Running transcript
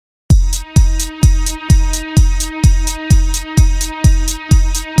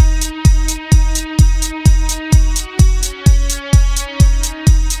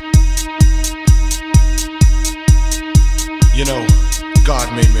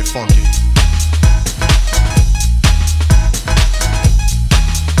me funky.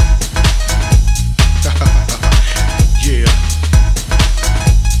 Yeah.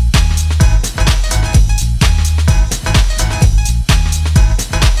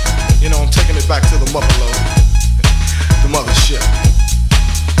 You know, I'm taking it back to the motherlode, the mothership.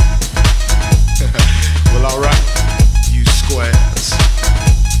 Well, alright, you squares.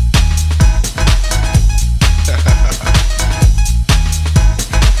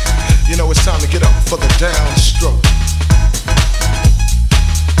 You know, it's time to get up for the downstroke.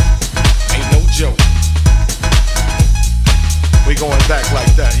 Ain't no joke. We going back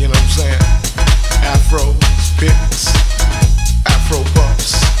like that, you know what I'm saying? Afros, picks, afro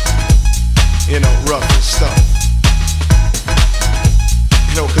puffs, you know, rough and stuff.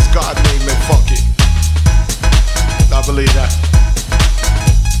 You know, cause God made me funky. I believe that.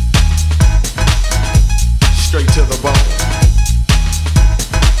 Straight to the bone.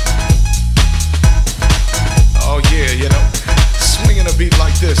 Oh yeah, you know, swinging a beat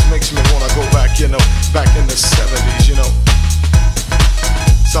like this makes me wanna go back, you know, back in the 70s, you know.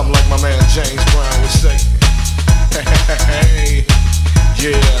 Something like my man James Brown would say. Hey,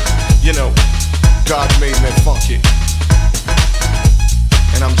 yeah, you know, God made me funky.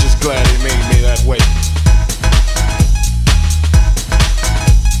 And I'm just glad he made me that way.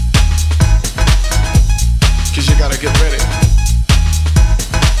 Cause you gotta get ready.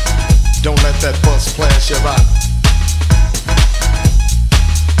 Don't let that bus flash your eye.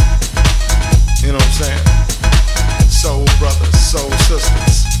 You know what I'm saying? Soul brothers, soul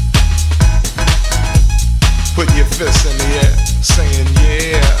sisters, put your fists in the air, saying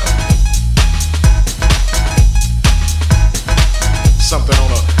yeah. Something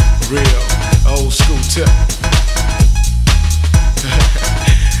on a real old school tip.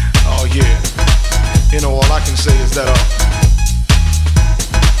 Oh yeah. You know, all I can say is that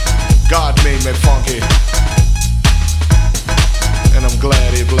God made me funky, and I'm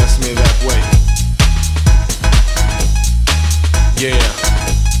glad he blessed me that way. Yeah.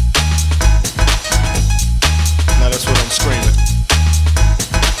 Now that's what I'm screaming.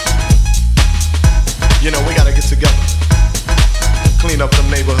 You know, we gotta get together, clean up them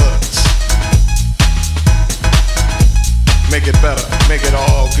neighborhoods, make it better, make it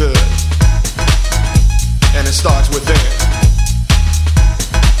all good. And it starts within.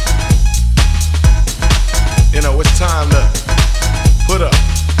 You know, it's time to put up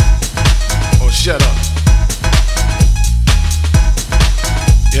or shut up.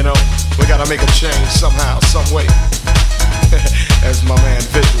 You know, we gotta make a change somehow, some way. As my man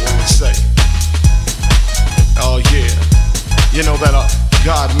Visual would say. Oh yeah. You know that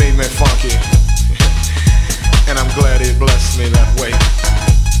God made me funky. And I'm glad he blessed me that way.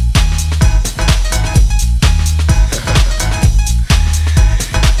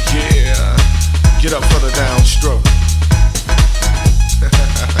 Get up for the downstroke.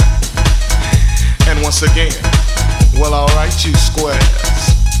 And once again, well, alright, you squares.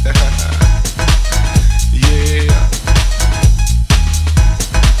 Yeah.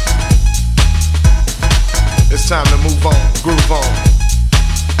 It's time to move on, groove on,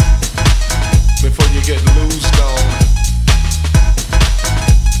 before you get loosed on.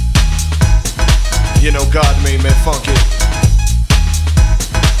 You know, God made me funky,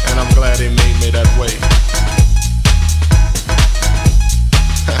 and I'm glad he made me that way.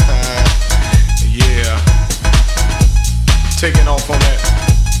 Yeah. Taking off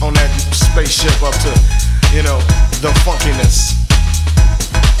on that spaceship up to, you know, the funkiness,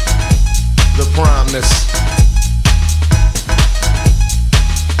 the primeness.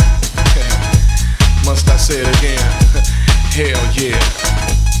 Must I say it again? Hell yeah.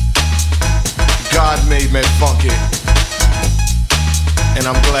 God made me funky, and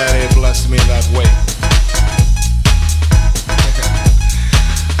I'm glad he blessed me that way.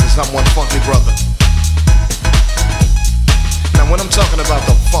 Cause I'm one funky brother. Now when I'm talking about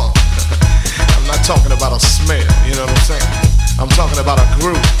the funk, I'm not talking about a smell, you know what I'm saying? I'm talking about a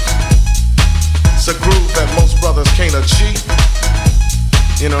groove. It's a groove that most brothers can't achieve.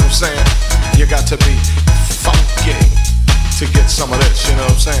 You know what I'm saying? You got to be funky to get some of this, you know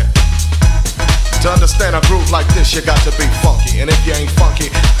what I'm saying? To understand a groove like this, you got to be funky. And if you ain't funky,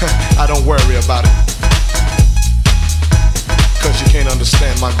 I don't worry about it. Cause you can't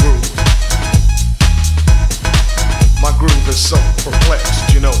understand my groove. My groove is so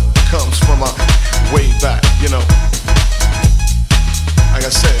perplexed, you know. Comes from a way back, you know. Like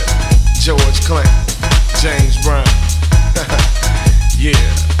I said, George Clinton, James Brown. Yeah,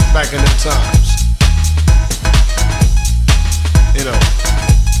 back in them times. You know,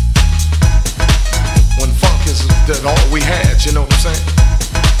 when funk is all we had, you know what I'm saying?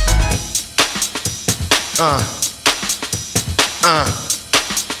 You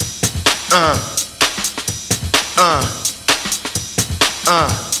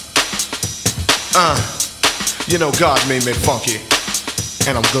know, God made me funky,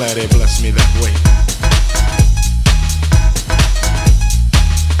 and I'm glad He blessed me that way.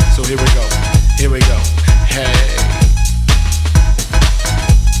 So here we go, here we go. Hey.